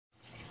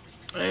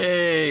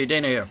Hey,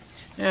 Dana here,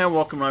 and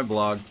welcome to my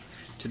blog.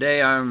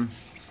 Today I'm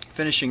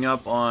finishing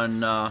up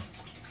on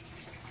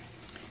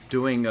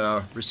doing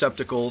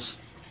receptacles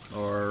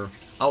or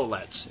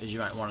outlets, as you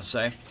might want to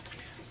say.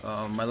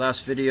 My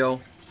last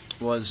video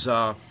was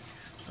the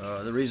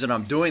reason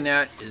I'm doing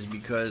that is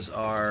because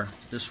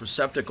this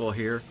receptacle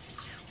here,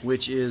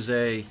 which is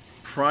a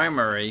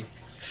primary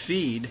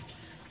feed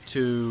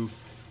to,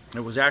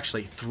 it was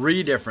actually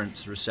 3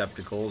 different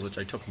receptacles, which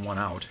I took one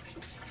out.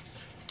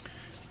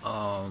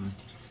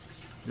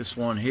 This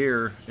one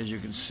here, as you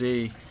can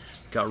see,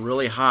 got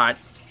really hot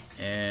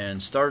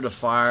and started a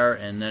fire,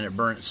 and then it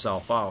burned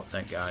itself out,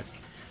 thank God.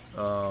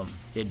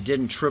 It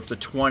didn't trip the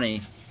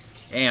 20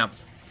 amp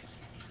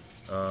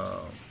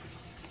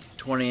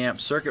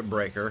circuit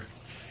breaker,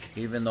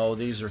 even though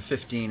these are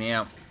 15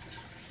 amp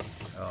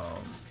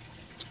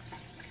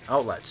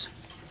outlets.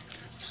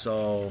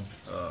 So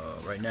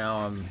right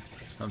now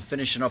I'm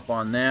finishing up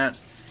on that,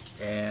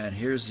 and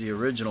here's the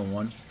original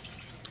one.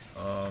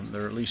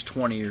 They're at least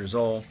 20 years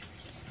old.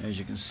 As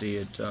you can see,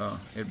 it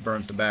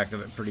burnt the back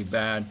of it pretty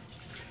bad,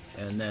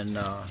 and then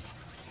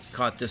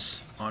caught this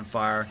on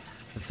fire.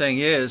 The thing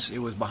is, it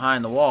was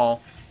behind the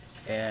wall,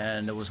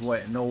 and there was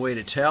no way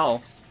to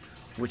tell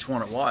which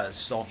one it was.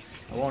 So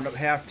I wound up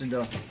having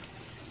to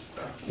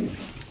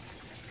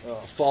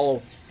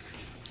follow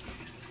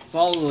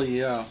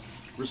the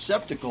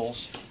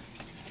receptacles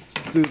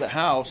through the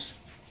house,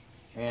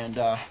 and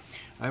I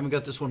haven't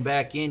got this one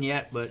back in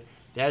yet, but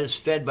that is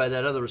fed by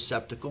that other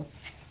receptacle.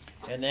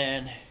 And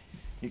then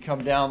you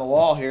come down the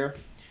wall here,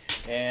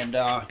 and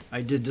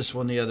I did this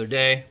one the other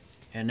day,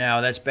 and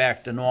now that's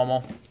back to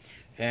normal.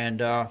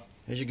 And as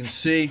you can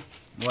see,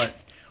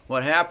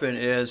 what happened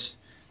is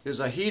there's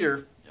a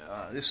heater.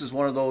 This is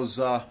one of those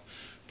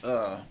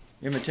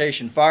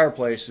imitation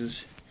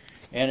fireplaces,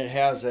 and it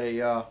has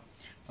a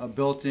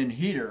built-in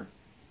heater,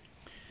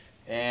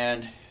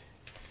 and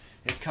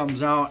it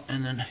comes out,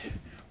 and then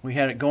we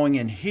had it going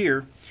in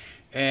here,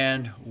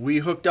 and we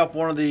hooked up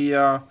one of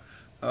the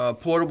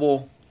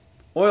portable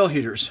oil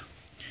heaters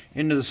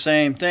into the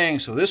same thing.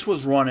 So this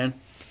was running,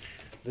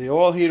 the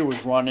oil heater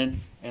was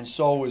running, and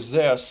so was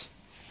this.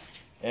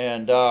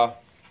 And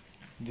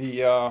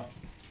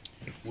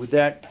with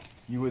that,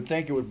 you would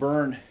think it would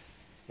burn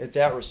at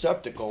that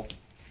receptacle,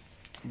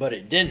 but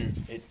it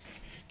didn't. It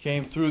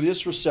came through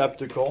this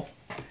receptacle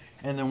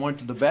and then went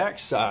to the back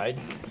side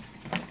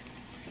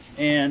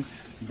and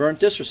burnt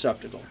this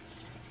receptacle.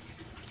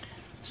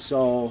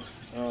 So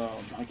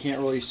I can't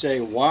really say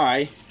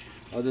why,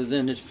 other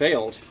than it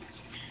failed.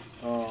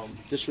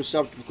 This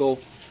receptacle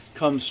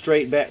comes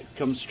straight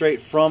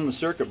from the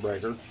circuit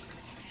breaker.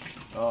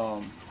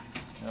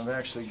 I've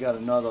actually got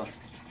another.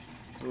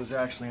 There was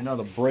actually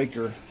another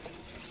breaker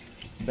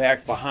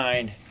back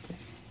behind.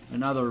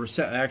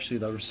 Actually,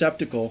 the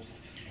receptacle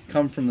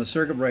come from the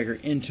circuit breaker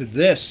into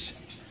this.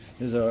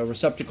 There's a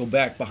receptacle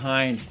back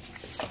behind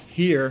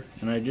here,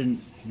 and I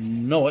didn't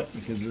know it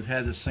because we've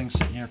had this thing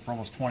sitting here for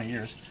almost 20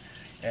 years.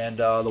 And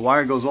the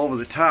wire goes over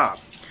the top.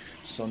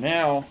 So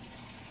now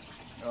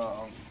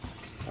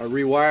I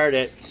rewired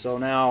it, so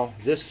now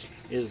this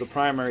is the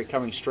primary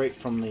coming straight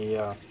from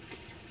the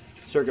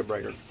circuit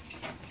breaker.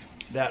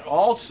 That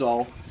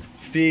also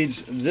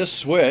feeds this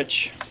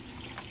switch,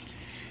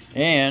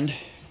 and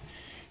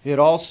it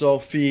also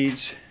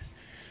feeds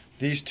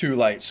these 2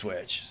 light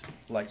switches,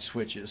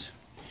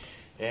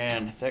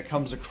 and that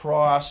comes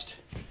across,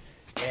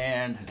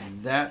 and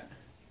that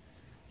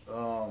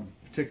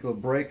particular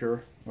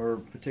breaker or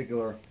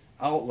particular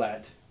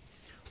outlet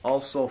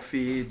also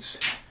feeds.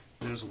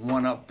 There's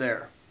one up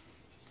there.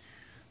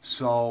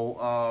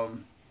 So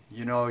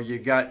you know, you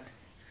got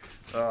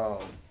to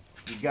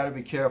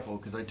be careful,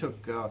 because I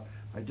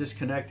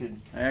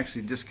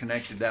actually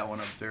disconnected that one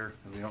up there.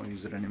 We don't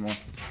use it anymore.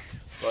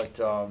 But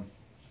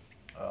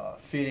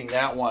feeding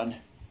that one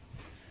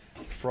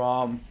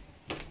from,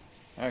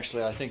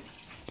 actually I think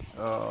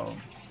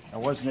I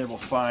wasn't able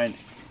to find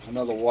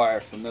another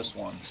wire from this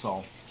one.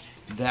 So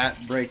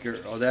that breaker,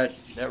 or that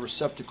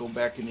receptacle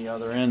back in the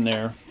other end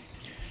there,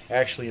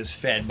 actually is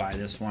fed by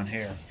this one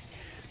here.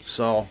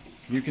 So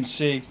you can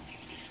see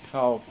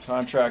how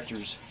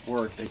contractors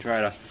work. They try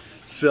to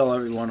fill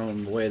every one of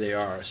them the way they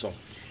are. So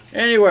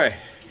anyway,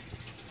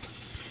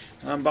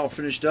 I'm about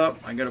finished up.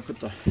 I gotta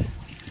put the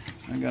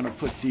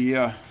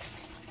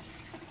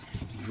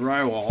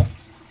drywall,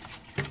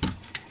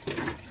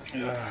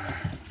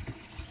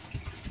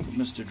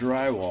 Mr.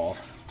 Drywall,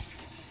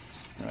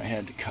 that I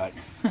had to cut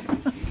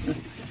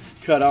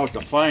out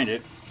to find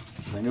it.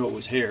 I knew it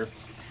was here,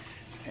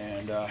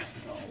 and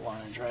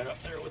line's right up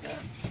there with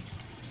that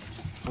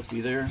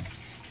puppy there,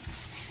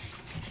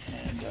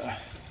 and there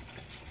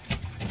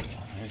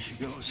she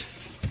goes.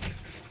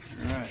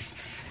 All right,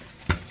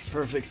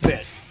 perfect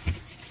fit.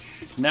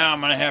 Now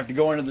I'm gonna have to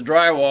go into the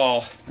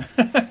drywall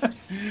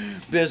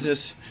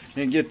business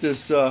and get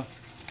this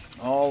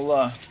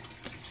all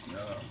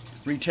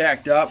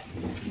re-tacked up,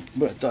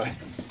 but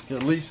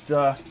at least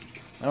I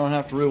don't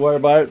have to really worry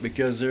about it,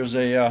 because there's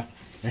a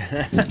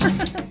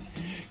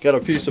got a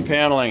piece of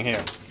paneling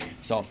here.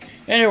 So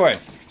anyway,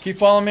 keep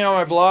following me on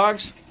my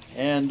blogs,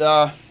 and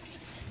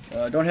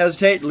don't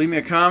hesitate to leave me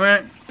a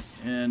comment,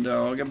 and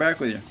I'll get back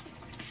with you.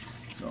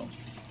 So,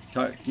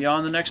 talk to you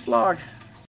on the next blog.